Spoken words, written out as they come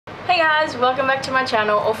Hey guys, welcome back to my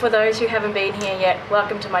channel, or for those who haven't been here yet,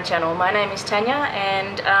 welcome to my channel. My name is Tanya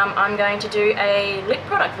and I'm going to do a lip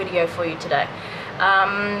product video for you today.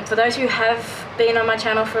 For those who have been on my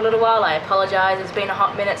channel for a little while, I apologize. It's been a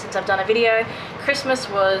hot minute since I've done a video. Christmas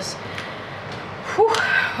was, whew,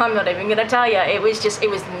 I'm not even gonna tell you, it was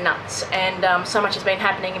nuts, and so much has been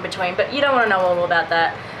happening in between, but you don't want to know all about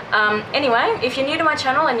that. Anyway, if you're new to my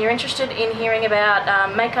channel and you're interested in hearing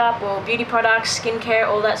about makeup or beauty products, skincare,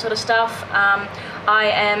 all that sort of stuff,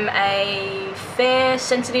 I am a fair,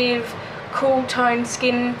 sensitive, cool toned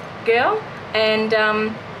skin girl, and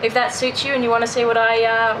if that suits you and you want to see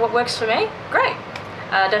what works for me, great.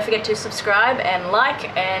 Don't forget to subscribe and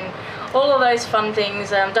like and all of those fun things.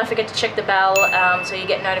 Don't forget to check the bell so you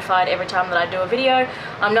get notified every time that I do a video.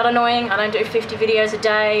 I'm not annoying. I don't do 50 videos a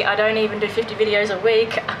day. I don't even do 50 videos a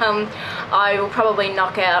week. I will probably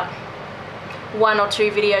knock out 1 or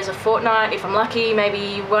 2 videos a fortnight. If I'm lucky,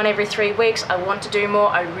 maybe 1 every 3 weeks. I want to do more.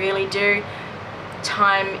 I really do.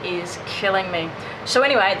 Time is killing me. So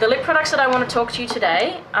anyway, the lip products that I want to talk to you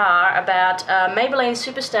today are about Maybelline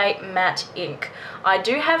Superstay Matte Ink. I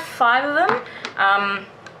do have 5 of them.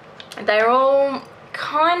 They're all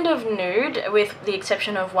kind of nude, with the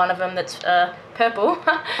exception of one of them that's purple.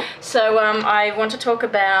 So I want to talk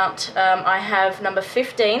about, I have number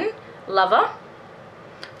 15, Lover,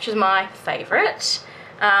 which is my favourite.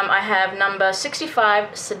 I have number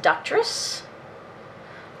 65, Seductress.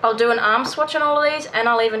 I'll do an arm swatch on all of these, and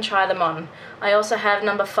I'll even try them on. I also have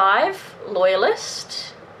number 5,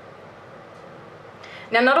 Loyalist.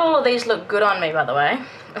 Now, not all of these look good on me, by the way.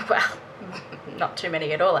 Well, not too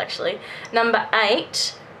many at all, actually. Number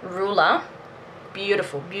 8, Ruler.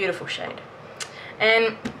 Beautiful, beautiful shade.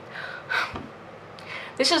 And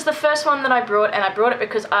this is the first one that I brought, and I brought it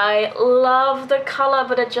because I love the colour,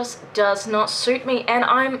 but it just does not suit me, and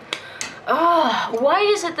why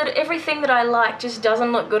is it that everything that I like just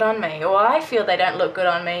doesn't look good on me? Or I feel they don't look good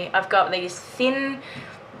on me. I've got these thin,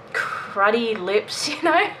 cruddy lips, you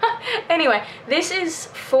know? Anyway, this is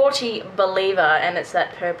 40 Believer, and it's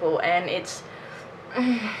that purple, and it's...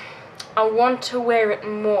 I want to wear it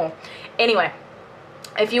more. Anyway,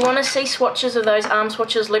 if you want to see swatches of those arm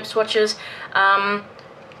swatches, lip swatches,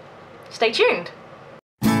 stay tuned.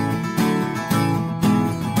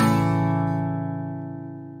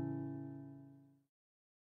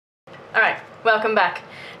 Alright, welcome back.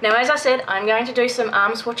 Now, as I said, I'm going to do some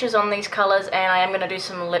arm swatches on these colours, and I am going to do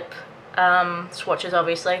some lip swatches,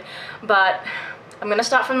 obviously, but I'm going to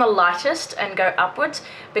start from the lightest and go upwards,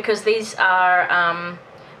 because these are,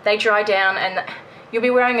 they dry down and you'll be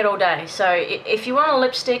wearing it all day. So if you want a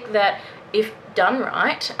lipstick that, if done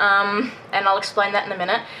right, and I'll explain that in a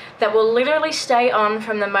minute, that will literally stay on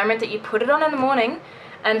from the moment that you put it on in the morning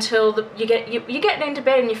until you get into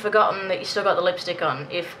bed and you've forgotten that you still got the lipstick on,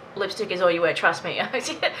 if lipstick is all you wear, trust me.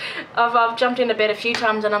 I've jumped into bed a few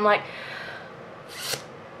times and I'm like,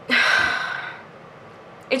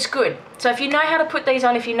 it's good. So if you know how to put these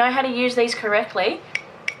on, if you know how to use these correctly,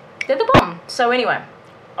 they're the bomb. So anyway,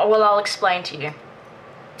 well, I'll explain to you.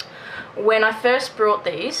 When I first brought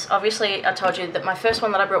these, obviously I told you that my first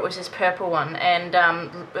one that I brought was this purple one, and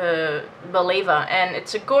Believer, and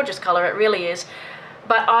it's a gorgeous colour, it really is.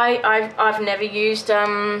 But I've never used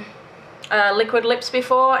liquid lips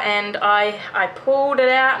before, and I pulled it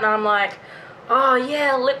out and I'm like, oh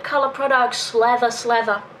yeah, lip colour products,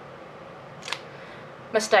 slather.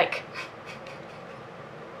 Mistake.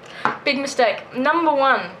 Big mistake. Number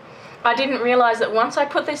 1, I didn't realise that once I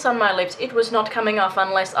put this on my lips, it was not coming off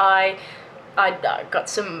unless I got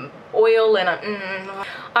some oil in it.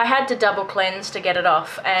 I had to double cleanse to get it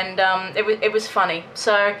off, and it was funny.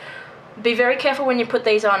 So be very careful when you put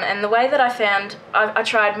these on. And the way that I found, I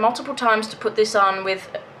tried multiple times to put this on with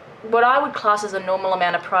what I would class as a normal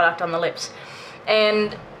amount of product on the lips,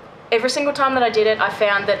 and every single time that I did it, I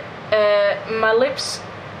found that my lips,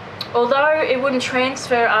 although it wouldn't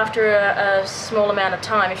transfer after a small amount of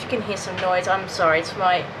time. If you can hear some noise, I'm sorry, it's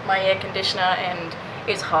my air conditioner and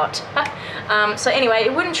it's hot. So anyway,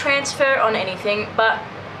 it wouldn't transfer on anything, but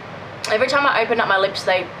every time I opened up my lips,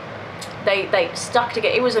 they stuck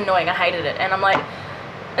together. It was annoying, I hated it, and I'm like,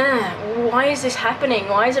 why is this happening?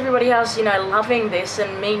 Why is everybody else, you know, loving this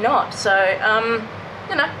and me not? So,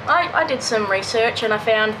 you know, I did some research, and I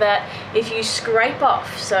found that if you scrape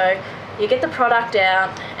off, so you get the product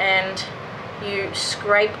out and you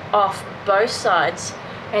scrape off both sides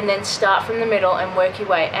and then start from the middle and work your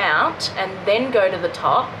way out and then go to the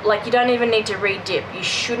top, like, you don't even need to re-dip. You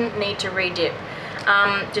shouldn't need to re-dip.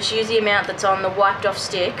 Just use the amount that's on the wiped off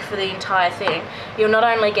stick for the entire thing. You'll not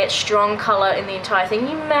only get strong colour in the entire thing,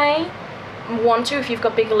 you may want to, if you've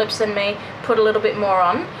got bigger lips than me, put a little bit more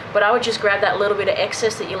on, but I would just grab that little bit of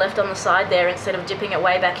excess that you left on the side there instead of dipping it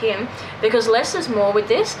way back in, because less is more with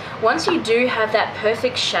this. Once you do have that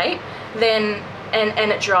perfect shape, then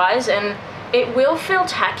and it dries, and it will feel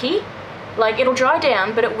tacky. Like, it'll dry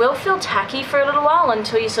down, but it will feel tacky for a little while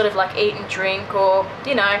until you sort of like eat and drink, or,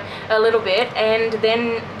 you know, a little bit, and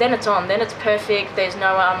then it's on. Then it's perfect. There's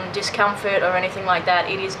no discomfort or anything like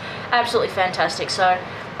that. It is absolutely fantastic. So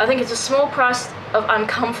I think it's a small price of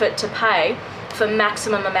uncomfort to pay for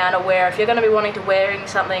maximum amount of wear. If you're going to be wanting to wearing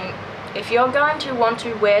something, if you're going to want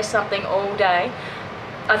to wear something all day,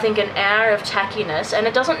 I think an hour of tackiness, and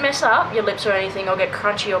it doesn't mess up your lips or anything or get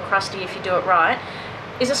crunchy or crusty if you do it right,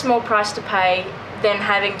 is a small price to pay than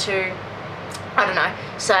having to, I don't know,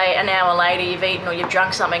 say an hour later you've eaten or you've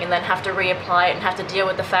drunk something and then have to reapply it and have to deal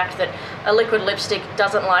with the fact that a liquid lipstick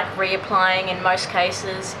doesn't like reapplying in most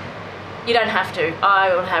cases. You don't have to.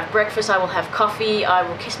 I will have breakfast, I will have coffee, I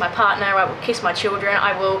will kiss my partner, I will kiss my children,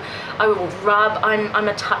 I will rub, I'm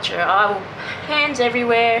a toucher, I will hands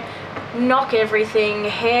everywhere, knock everything,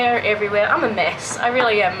 hair everywhere. I'm a mess. I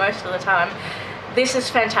really am most of the time. This is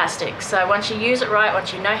fantastic. So once you use it right,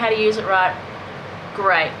 once you know how to use it right,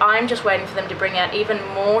 great. I'm just waiting for them to bring out even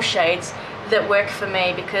more shades that work for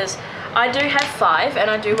me, because I do have 5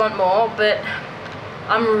 and I do want more, but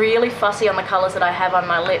I'm really fussy on the colours that I have on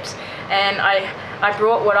my lips, and I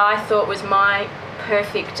brought what I thought was my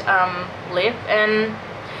perfect lip, and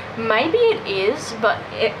maybe it is, but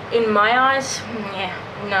in my eyes, yeah,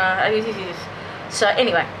 no. So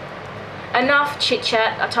anyway, enough chit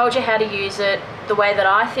chat. I told you how to use it the way that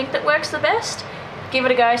I think that works the best. Give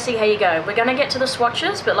it a go, see how you go. We're going to get to the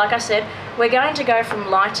swatches, but like I said, we're going to go from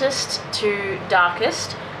lightest to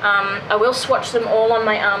darkest. I will swatch them all on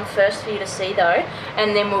my arm first for you to see though,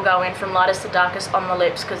 and then we'll go in from lightest to darkest on the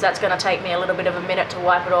lips, because that's going to take me a little bit of a minute to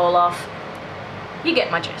wipe it all off. You get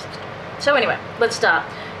my gist. So anyway, let's start.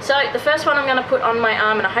 So the first one I'm going to put on my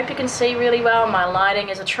arm, and I hope you can see really well. My lighting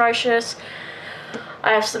is atrocious.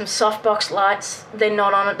 I have some softbox lights. They're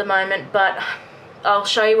not on at the moment, but I'll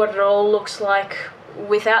show you what it all looks like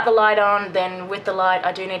without the light on, then with the light.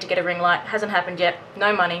 I do need to get a ring light. Hasn't happened yet.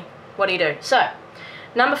 No money. What do you do? So,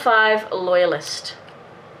 number 5, Loyalist.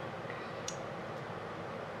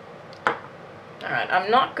 Alright, I'm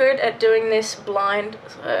not good at doing this blind,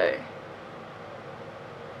 so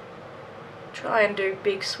try and do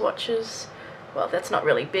big swatches. Well, that's not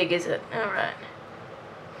really big, is it? Alright.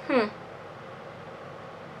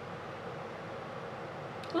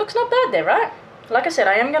 Looks not bad there, right? Like I said,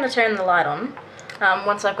 I am going to turn the light on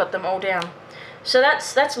once I've got them all down. So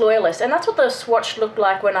that's Loyalist, and that's what the swatch looked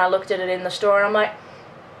like when I looked at it in the store, and I'm like,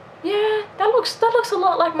 yeah, that looks a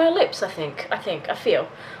lot like my lips, I feel.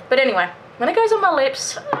 But anyway, when it goes on my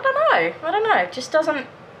lips, I don't know, it just doesn't,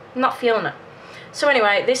 not feeling it. So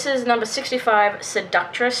anyway, this is number 65,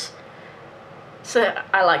 Seductress. So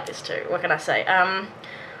I like this too, what can I say?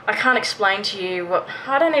 I can't explain to you what,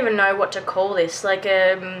 I don't even know what to call this, like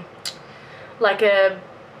a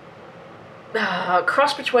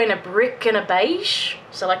cross between a brick and a beige.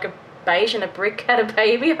 So like a beige and a brick had a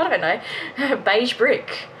baby, I don't know, beige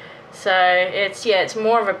brick. So it's, yeah, it's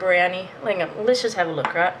more of a brownie. Hang on, let's just have a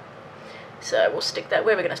look, right? So we'll stick that,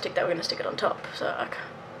 where are we going to stick that? We're going to stick it on top. So I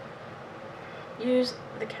can use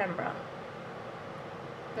the camera.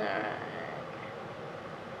 Alright.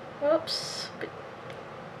 Whoops.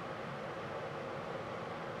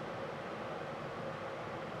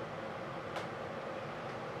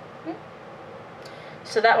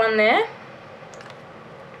 So that one there,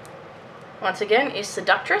 once again, is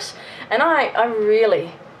Seductress, and I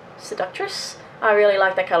really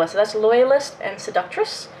like that colour. So that's Loyalist and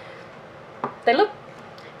Seductress. They look,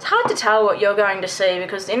 it's hard to tell what you're going to see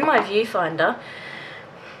because in my viewfinder,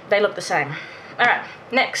 they look the same. Alright,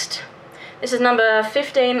 next. This is number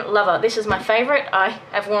 15, Lover. This is my favourite. I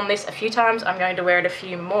have worn this a few times. I'm going to wear it a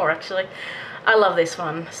few more, actually. I love this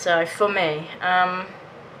one, so for me.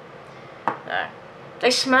 They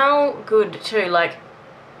smell good too, like,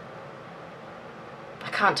 I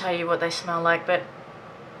can't tell you what they smell like, but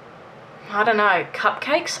I don't know,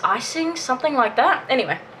 cupcakes, icing, something like that.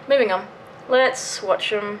 Anyway, moving on. Let's swatch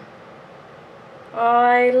them.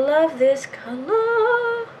 I love this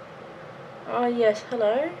colour. Oh yes,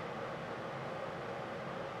 hello.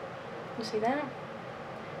 You see that?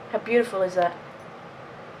 How beautiful is that?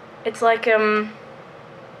 It's like, you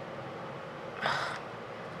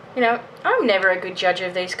know, I'm never a good judge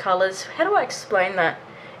of these colours. How do I explain that?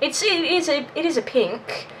 It is a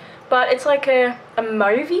pink, but it's like a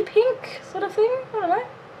mauvey pink sort of thing. I don't know.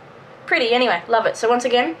 Pretty, anyway, love it. So once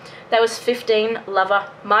again, that was 15, Lover,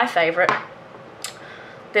 my favourite.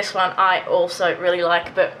 This one I also really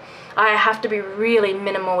like, but I have to be really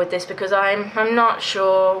minimal with this because I'm not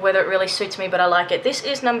sure whether it really suits me, but I like it. This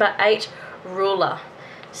is number 8 Ruler.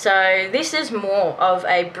 So this is more of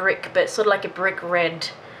a brick, but sort of like a brick red.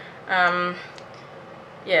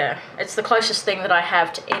 Yeah, it's the closest thing that I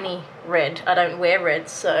have to any red. I don't wear red,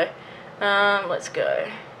 so let's go.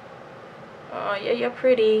 Oh yeah, you're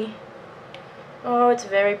pretty. Oh, it's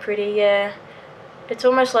very pretty, yeah. It's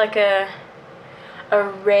almost like a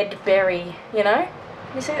red berry, you know?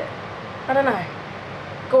 You see it? I don't know.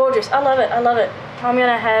 Gorgeous. I love it. I love it. I'm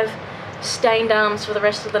gonna have stained arms for the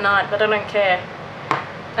rest of the night, but I don't care.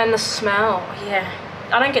 And the smell, yeah.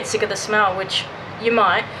 I don't get sick of the smell, which you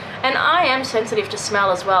might. And I am sensitive to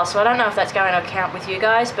smell as well, so I don't know if that's going to count with you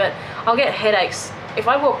guys, but I'll get headaches if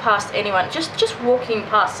I walk past anyone, just walking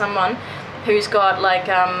past someone who's got like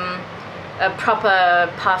a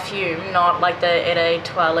proper perfume, not like the Eau de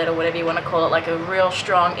Toilette or whatever you want to call it, like a real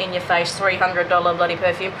strong, in-your-face, $300 bloody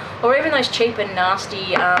perfume, or even those cheap and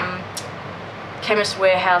nasty Chemist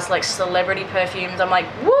Warehouse, like celebrity perfumes. I'm like,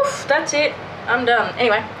 woof, that's it, I'm done.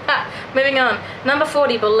 Anyway, moving on. Number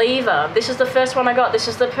 40, Believer. This is the first one I got. This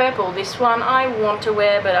is the purple. This one I want to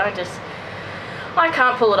wear, but I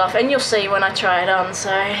can't pull it off, and you'll see when I try it on,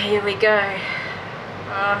 so here we go.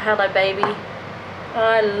 Oh, hello, baby.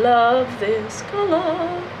 I love this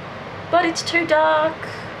colour, but it's too dark.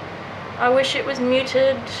 I wish it was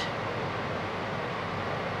muted.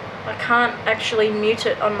 I can't actually mute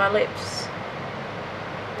it on my lips.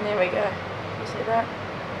 There we go. You see that?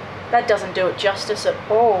 That doesn't do it justice at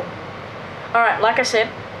all. Alright, like I said,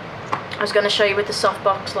 I was going to show you with the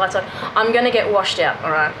softbox lights on. I'm going to get washed out,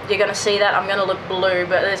 alright? You're going to see that. I'm going to look blue,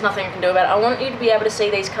 but there's nothing you can do about it. I want you to be able to see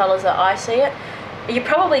these colours that I see it. You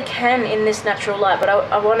probably can in this natural light, but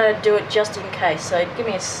I want to do it just in case, so give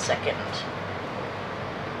me a second.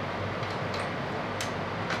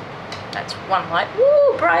 That's one light.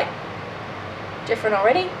 Woo, bright. Different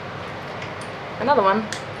already. Another one.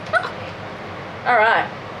 Oh. Alright.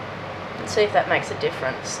 Let's see if that makes a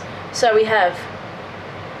difference. So we have...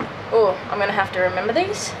 Oh, I'm going to have to remember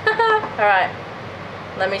these. Alright.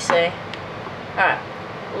 Let me see. Alright.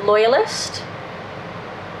 Loyalist.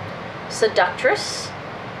 Seductress,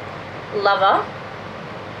 Lover,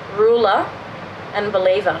 Ruler, and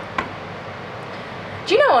Believer.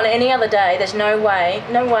 Do you know, on any other day, there's no way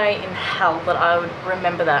in hell that I would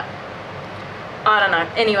remember that. I don't know.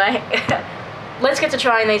 Anyway, let's get to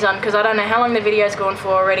trying these on, because I don't know how long the video's gone for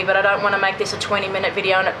already, but I don't want to make this a 20-minute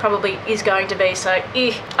video, and it probably is going to be, so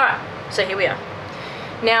Alright, so here we are.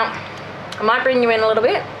 Now, I might bring you in a little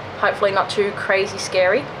bit, hopefully not too crazy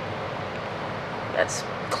scary. That's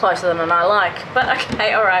closer than I like, but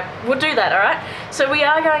okay, alright, we'll do that, alright? So we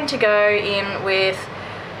are going to go in with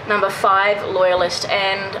number 5, Loyalist,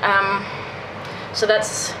 and so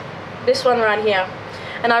that's this one right here,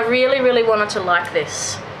 and I really wanted to like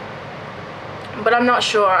this, but I'm not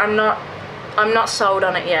sure, I'm not sold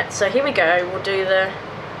on it yet, so here we go. We'll do the...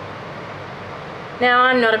 Now,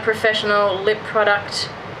 I'm not a professional lip product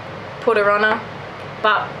putter-oner,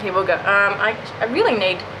 but here we'll go. I really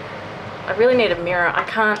need a mirror. I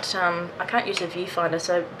can't use a viewfinder,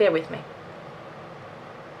 so bear with me.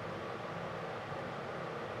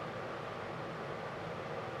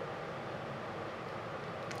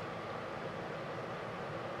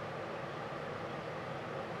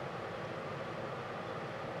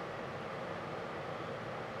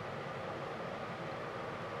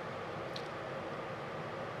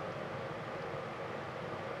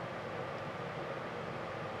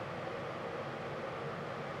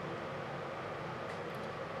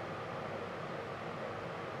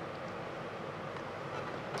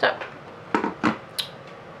 So,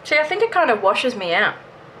 see, I think it kind of washes me out.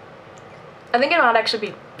 I think it might actually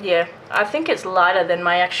be, yeah, I think it's lighter than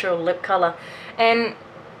my actual lip colour. And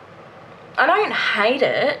I don't hate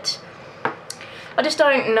it. I just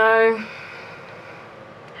don't know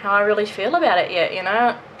how I really feel about it yet, you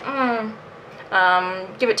know.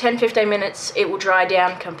 Give it 10-15 minutes, it will dry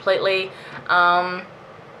down completely.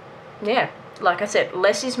 Yeah. Like I said,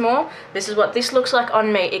 less is more. This is what this looks like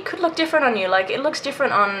on me. It could look different on you. Like, it looks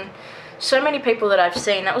different on so many people that I've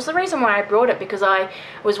seen. That was the reason why I brought it, because I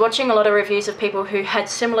was watching a lot of reviews of people who had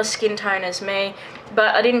similar skin tone as me,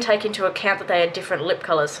 but I didn't take into account that they had different lip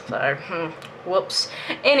colours. So, whoops.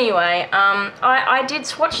 Anyway, I did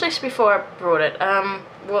swatch this before I brought it.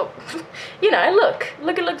 Well, you know, look,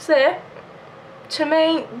 it looks there. To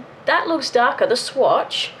me, that looks darker. The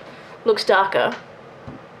swatch looks darker.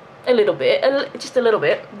 A little bit, just a little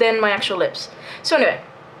bit, than my actual lips. So anyway,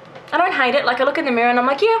 I don't hate it. Like, I look in the mirror and I'm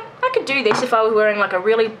like, yeah, I could do this if I was wearing like a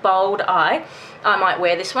really bold eye. I might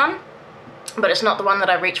wear this one. but it's not the one that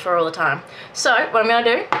I reach for all the time. So what I'm going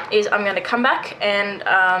to do is I'm going to come back and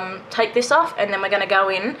take this off, and then we're going to go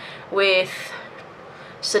in with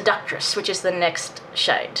Seductress, which is the next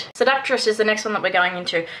shade. Seductress is the next one that we're going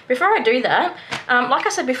into. Before I do that, like I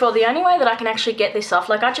said before, the only way that I can actually get this off,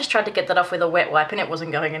 like I just tried to get that off with a wet wipe and it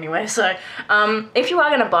wasn't going anywhere. So if you are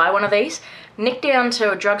going to buy one of these, nick down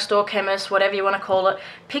to a drugstore, chemist, whatever you want to call it,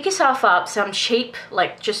 pick yourself up some cheap,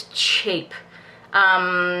 like just cheap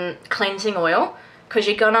cleansing oil, because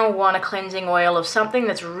you're gonna want a cleansing oil of something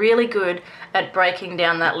that's really good at breaking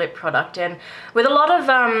down that lip product. And with a lot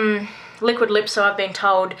of liquid lip, so I've been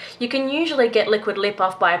told, you can usually get liquid lip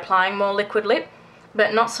off by applying more liquid lip,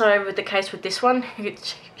 but not so with the case with this one.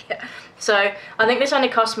 Yeah. So I think this only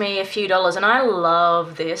cost me a few dollars, and I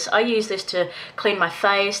love this. I use this to clean my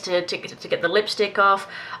face, to get the lipstick off.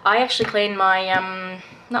 I actually clean my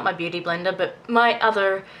not my beauty blender, but my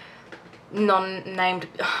other non-named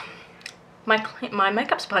my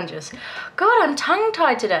makeup sponges. God, I'm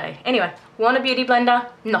tongue-tied today. Anyway, want a beauty blender,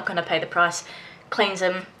 not gonna pay the price. Cleans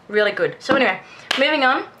them really good. So anyway, moving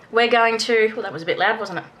on, we're going to, well, that was a bit loud,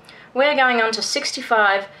 wasn't it? We're going on to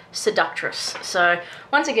 65 Seductress. So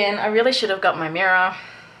once again, I really should have got my mirror,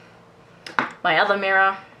 my other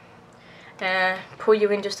mirror, and pull you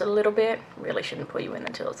in just a little bit. Really shouldn't pull you in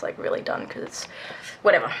until it's like really done, because it's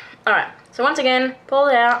whatever. All right, so once again, pull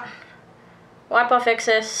it out, wipe off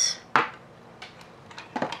excess,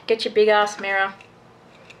 get your big ass mirror.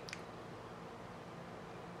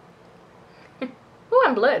 Oh,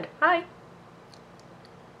 I'm blurred. Hi.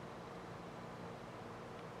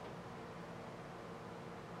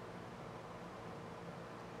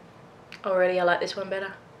 Already I like this one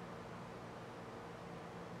better.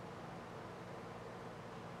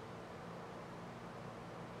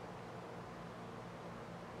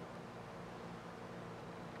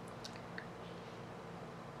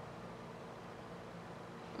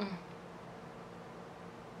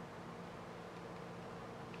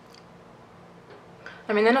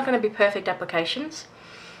 I mean, they're not going to be perfect applications,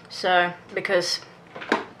 so, because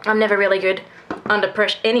I'm never really good under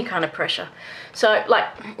pressure, any kind of pressure. So, like,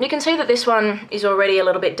 you can see that this one is already a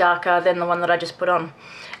little bit darker than the one that I just put on.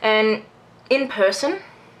 And in person,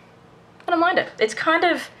 I don't mind it. It's kind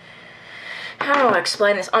of, how do I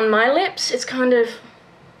explain this? On my lips, it's kind of,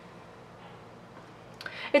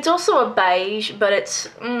 it's also a beige, but it's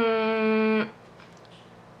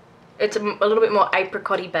a little bit more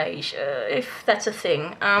apricot-y beige, if that's a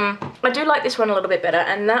thing. I do like this one a little bit better,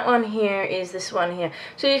 and that one here is this one here.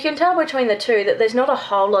 So you can tell between the two that there's not a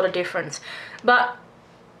whole lot of difference, but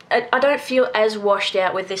I don't feel as washed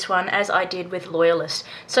out with this one as I did with Loyalist.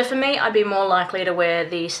 So for me, I'd be more likely to wear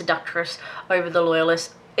the Seductress over the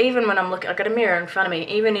Loyalist. Even when I'm looking, I've got a mirror in front of me,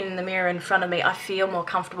 even in the mirror in front of me, I feel more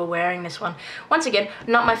comfortable wearing this one. Once again,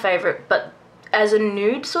 not my favorite, but as a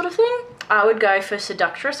nude sort of thing, I would go for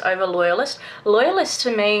Seductress over Loyalist. Loyalist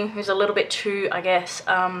to me is a little bit too, I guess,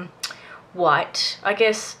 white, I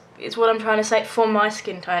guess is what I'm trying to say, for my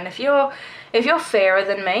skin tone. If you're fairer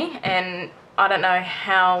than me, and I don't know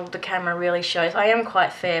how the camera really shows, I am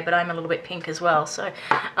quite fair, but I'm a little bit pink as well, so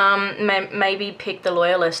maybe pick the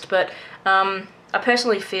Loyalist, but I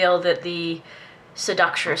personally feel that the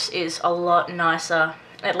Seductress is a lot nicer,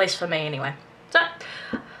 at least for me anyway. So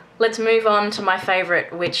let's move on to my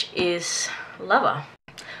favorite, which is Lover.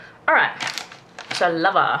 Alright, so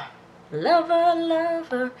Lover.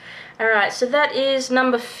 Alright, so that is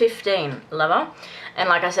number 15, Lover. And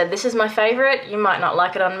like I said, this is my favorite. You might not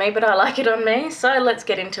like it on me, but I like it on me, so let's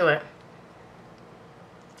get into it.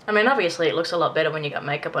 I mean, obviously it looks a lot better when you got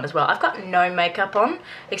makeup on as well. I've got no makeup on,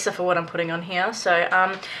 except for what I'm putting on here, so,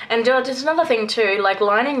 and just another thing too, like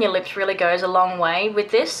lining your lips really goes a long way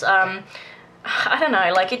with this. I don't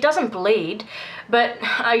know, like it doesn't bleed, but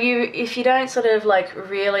if you don't sort of like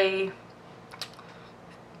really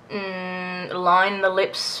line the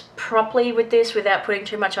lips properly with this without putting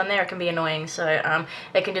too much on there, it can be annoying. So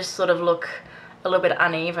it can just sort of look a little bit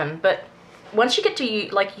uneven. But once you get to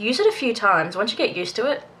use it a few times, once you get used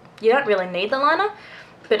to it, you don't really need the liner,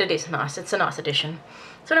 but it is nice. It's a nice addition.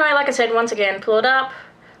 So anyway, like I said, once again, pull it up,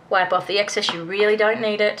 wipe off the excess. You really don't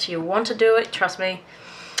need it. You want to do it, trust me.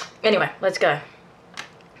 Anyway, let's go.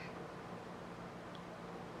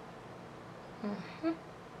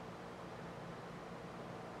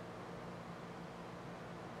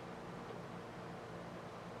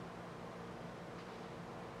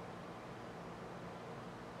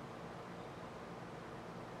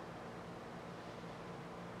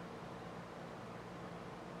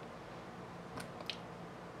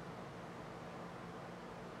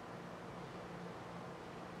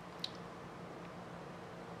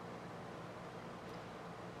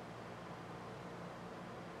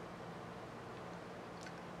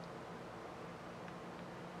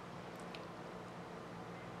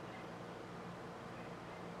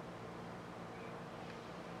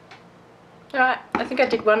 Alright, I think I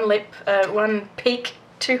did one peak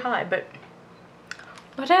too high, but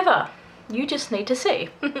whatever. You just need to see.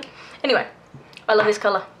 Anyway, I love this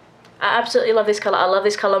colour. I absolutely love this colour. I love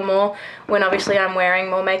this colour more when obviously I'm wearing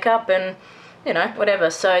more makeup and, you know, whatever.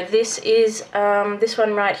 So this is this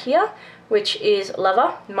one right here, which is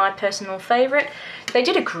Lover, my personal favourite. They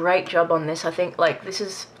did a great job on this, I think. Like,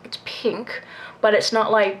 it's pink, but it's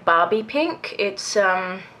not like Barbie pink. It's,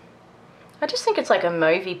 I just think it's like a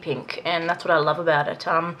mauvey pink, and that's what I love about it.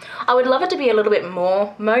 I would love it to be a little bit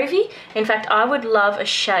more mauvey. In fact, I would love a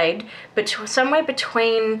shade somewhere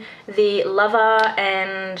between the Lover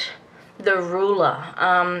and the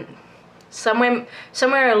Ruler. Somewhere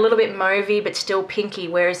a little bit mauvey but still pinky,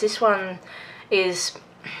 whereas this one is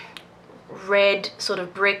red sort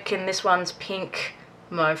of brick and this one's pink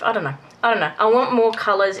mauve. I don't know. I want more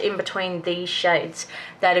colours in between these shades.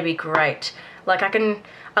 That'd be great. Like,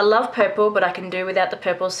 I love purple, but I can do without the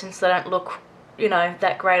purple since they don't look, you know,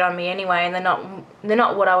 that great on me anyway, and they're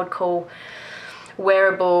not what I would call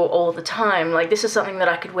wearable all the time. Like, this is something that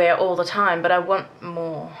I could wear all the time, but I want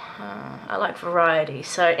more. I like variety.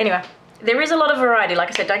 So anyway, there is a lot of variety. Like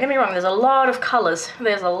I said, don't get me wrong, there's a lot of colours.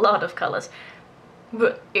 There's a lot of colours.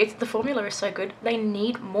 But the formula is so good. They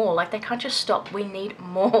need more. Like, they can't just stop. We need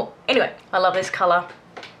more. Anyway, I love this colour.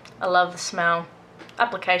 I love the smell.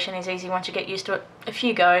 Application is easy once you get used to it. A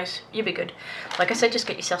few goes, you'll be good. Like I said, just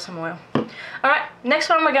get yourself some oil. Alright, next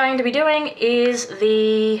one we're going to be doing is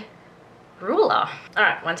the Ruler.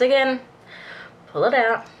 Alright, once again, pull it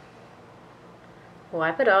out.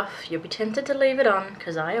 Wipe it off. You'll be tempted to leave it on,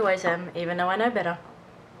 because I always am, even though I know better.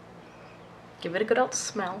 Give it a good old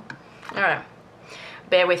smell. Alright,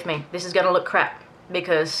 bear with me. This is going to look crap,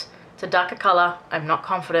 because it's a darker colour. I'm not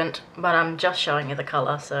confident, but I'm just showing you the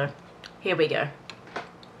colour, so here we go.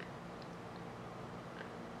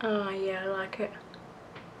 Oh yeah, I like it.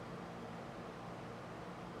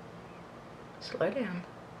 Slow down.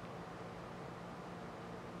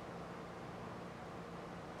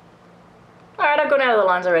 Alright, I've gone out of the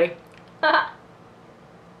lines already.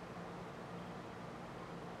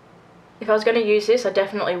 If I was going to use this, I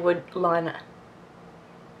definitely would line it.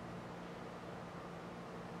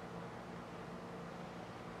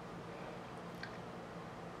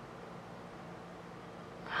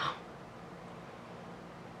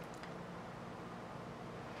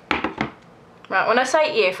 Right, when I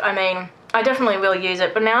say if, I mean, I definitely will use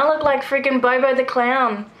it, but now I look like freaking Bobo the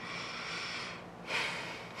Clown.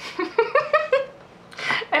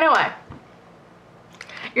 Anyway,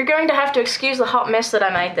 you're going to have to excuse the hot mess that I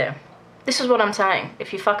made there. This is what I'm saying.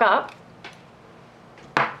 If you fuck up,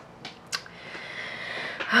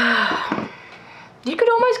 you could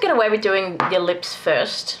almost get away with doing your lips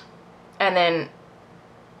first, and then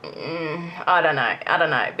I don't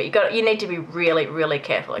know, but you need to be really, really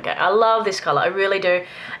careful, okay? I love this colour, I really do,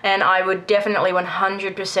 and I would definitely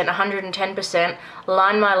 100%, 110%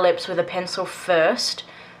 line my lips with a pencil first,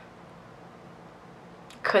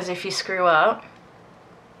 because if you screw up,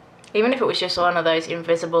 even if it was just one of those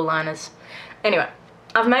invisible liners. Anyway,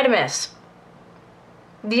 I've made a mess.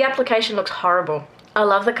 The application looks horrible. I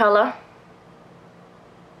love the colour.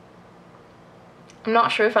 I'm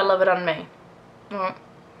not sure if I love it on me.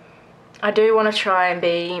 I do want to try and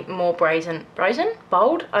be more brazen?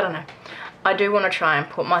 Bold? I don't know. I do want to try and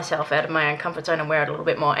put myself out of my own comfort zone and wear it a little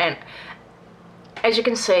bit more. And as you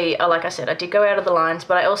can see, like I said, I did go out of the lines,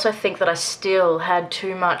 but I also think that I still had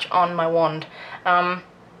too much on my wand.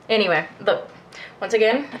 Anyway, look, once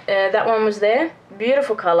again, that one was there.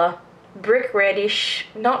 Beautiful colour. Brick reddish.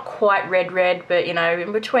 Not quite red, but, you know,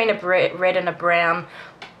 in between a red and a brown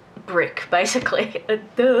brick, basically.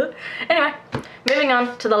 Duh. Anyway, moving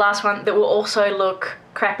on to the last one that will also look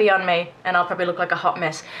crappy on me, and I'll probably look like a hot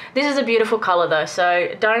mess. This is a beautiful colour though,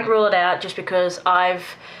 so don't rule it out just because I've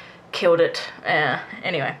killed it.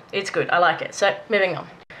 Anyway, it's good. I like it. So, moving on.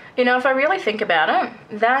 You know, if I really think about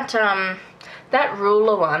it, that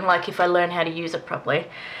Ruler one, like if I learn how to use it properly,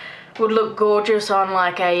 would look gorgeous on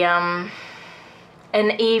like a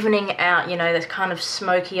an evening out, you know, this kind of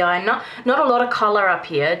smoky eye. Not a lot of colour up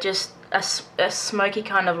here, just a smoky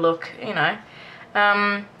kind of look, you know.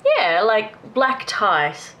 Yeah, like black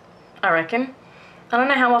ties, I reckon. I don't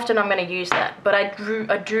know how often I'm going to use that, but I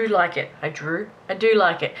do like it. I do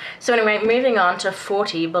like it. So anyway, moving on to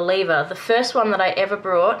 40 Believer, the first one that I ever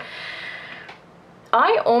brought.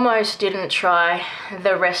 I almost didn't try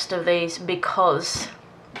the rest of these because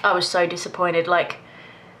I was so disappointed. Like,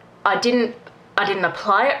 I didn't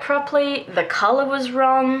apply it properly, the colour was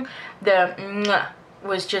wrong, it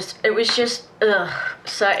was just ugh.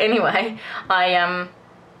 So anyway,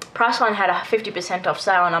 Priceline had a 50% off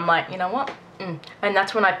sale, and I'm like, you know what, And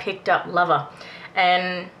that's when I picked up Lover.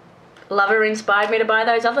 And Lover inspired me to buy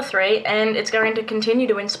those other 3, and it's going to continue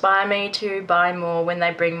to inspire me to buy more when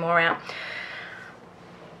they bring more out.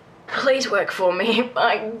 Please work for me.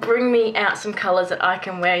 Like, bring me out some colours that I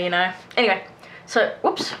can wear, you know. Anyway, so,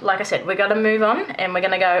 whoops, like I said, we're going to move on, and we're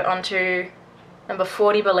going to go on to number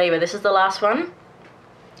 40, Believer. This is the last one.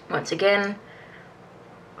 Once again,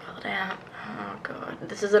 hold out. Oh god,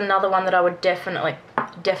 this is another one that I would definitely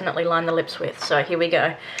line the lips with. So here we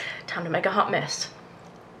go. Time to make a hot mess.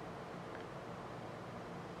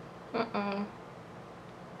 Oh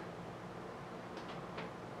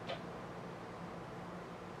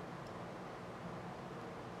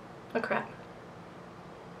crap.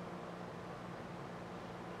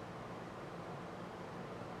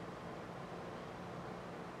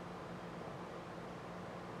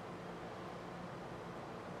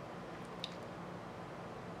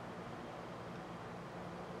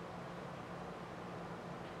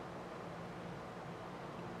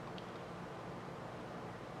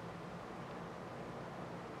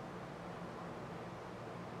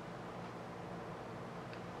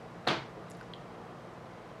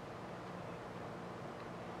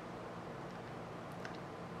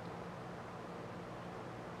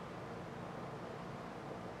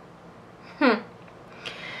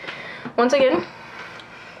 Once again,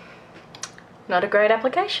 not a great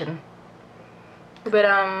application, but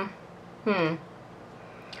I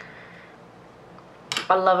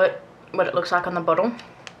love it what it looks like on the bottle.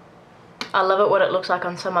 I love it what it looks like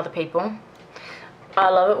on some other people.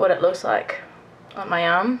 I love it what it looks like on my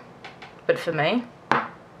arm, but for me,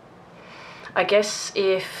 I guess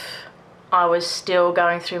if I was still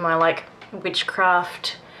going through my like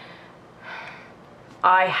witchcraft,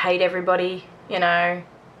 I hate everybody, you know,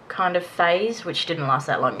 kind of phase, which didn't last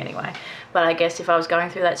that long anyway, but I guess if I was going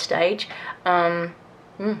through that stage, yeah,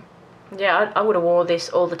 I would have wore this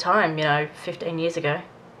all the time, you know, 15 years ago.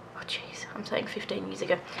 Oh jeez, I'm saying 15 years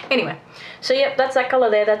ago. Anyway, so yep, that's that colour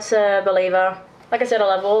there. That's Believer. Like I said, I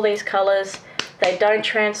love all these colours. They don't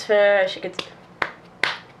transfer, as you could,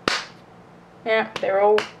 yeah,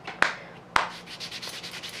 they're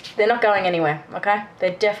not going anywhere, okay?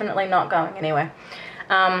 They're definitely not going anywhere.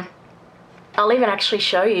 I'll even actually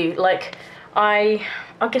show you, like, I'll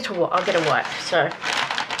get a wipe, so,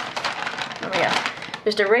 there we go.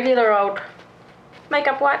 Just a regular old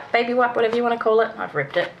makeup wipe, baby wipe, whatever you want to call it. I've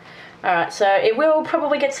ripped it. Alright, so it will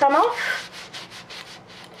probably get some off,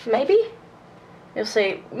 maybe. You'll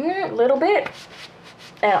see, a little bit.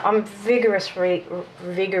 Now, I'm vigorously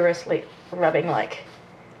rubbing, like,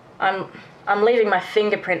 I'm leaving my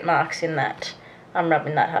fingerprint marks in that. I'm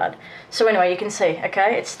rubbing that hard. So anyway, you can see,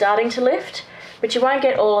 okay, it's starting to lift, but you won't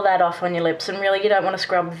get all of that off on your lips, and really you don't want to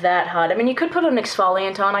scrub that hard. I mean, you could put an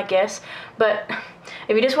exfoliant on, I guess, but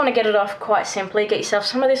if you just want to get it off quite simply, get yourself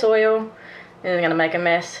some of this oil. This is going to make a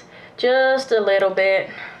mess. Just a little bit.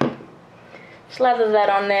 Slather that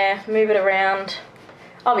on there, move it around.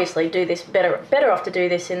 Obviously, do this better off to do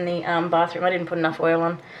this in the bathroom. I didn't put enough oil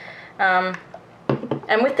on.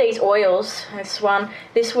 And with these oils,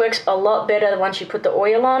 this works a lot better once you put the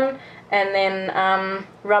oil on and then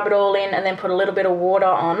rub it all in and then put a little bit of water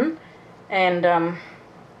on. And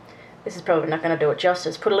this is probably not going to do it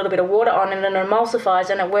justice. Put a little bit of water on and it emulsifies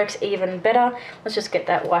and it works even better. Let's just get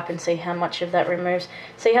that wipe and see how much of that removes.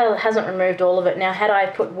 See how it hasn't removed all of it. Now, had I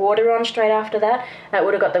put water on straight after that, that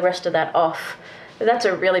would have got the rest of that off. But that's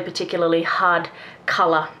a really particularly hard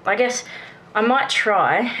colour. I guess I might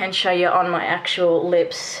try and show you on my actual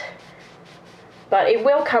lips, but it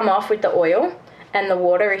will come off with the oil and the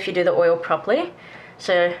water if you do the oil properly.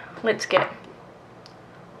 So let's get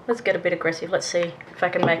a bit aggressive. Let's see if I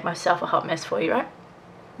can make myself a hot mess for you, right?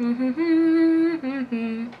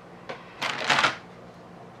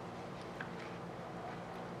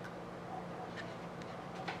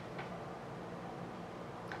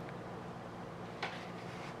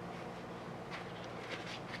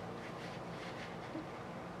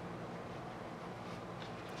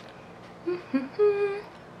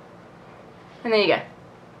 And there you go.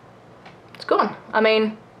 It's gone. I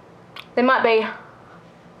mean, there might be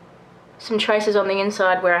some traces on the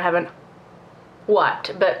inside where I haven't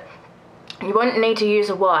wiped, but you won't need to use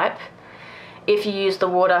a wipe if you use the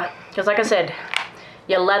water, because like I said,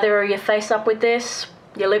 you lather your face up with this,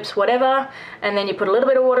 your lips, whatever, and then you put a little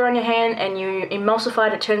bit of water on your hand and you emulsify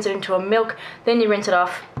it, it turns it into a milk, then you rinse it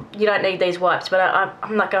off. You don't need these wipes, but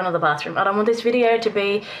I'm not going to the bathroom. I don't want this video to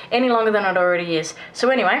be any longer than it already is. So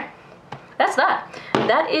anyway, that's that.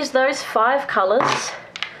 That is those 5 colours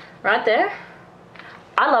right there.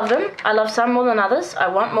 I love them. I love some more than others. I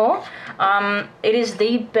want more. It is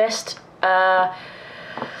the best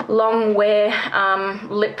long wear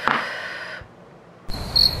lip.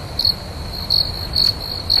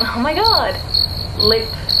 Oh my god,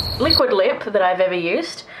 liquid lip that I've ever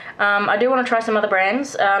used. I do want to try some other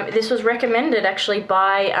brands. This was recommended actually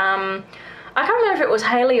by I can't remember if it was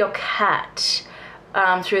Hailey or Kat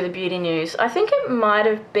through the beauty news. I think it might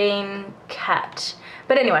have been Kat.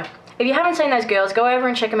 But anyway, if you haven't seen those girls, go over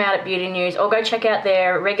and check them out at Beauty News, or go check out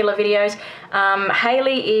their regular videos.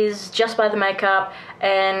 Hailey is Just by the Makeup,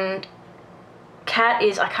 and Kat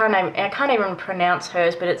is, I can't even pronounce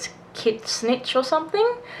hers, but it's Kit Snitch or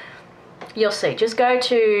something. You'll see. Just go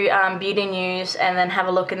to Beauty News and then have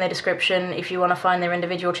a look in their description if you want to find their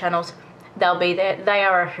individual channels. They'll be there. They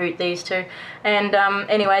are a hoot, these two. And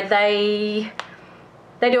anyway, they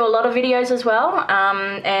do a lot of videos as well,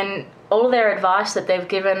 and all of their advice that they've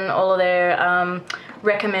given, all of their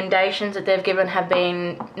recommendations that they've given have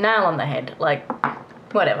been nail on the head. Like,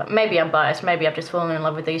 whatever. Maybe I'm biased. Maybe I've just fallen in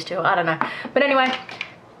love with these two. I don't know. But anyway,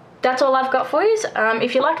 that's all I've got for you.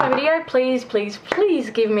 If you like my video, please, please, please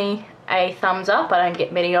give me a thumbs up. I don't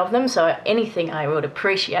get many of them, so anything I would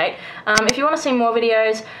appreciate. If you want to see more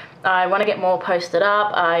videos, I want to get more posted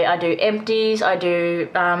up. I do empties, I do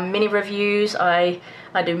mini reviews, I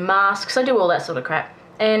do masks, I do all that sort of crap.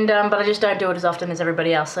 And but I just don't do it as often as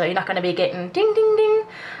everybody else, so you're not going to be getting ding ding ding.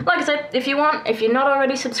 Like I said, if you're not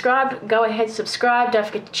already subscribed, go ahead, subscribe. Don't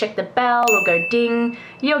forget to check the bell, or go ding.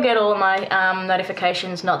 You'll get all of my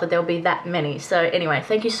notifications, not that there'll be that many. So anyway,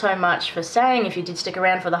 thank you so much for staying. If you did stick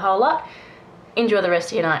around for the whole lot, enjoy the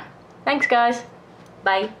rest of your night. Thanks guys,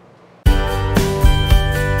 bye.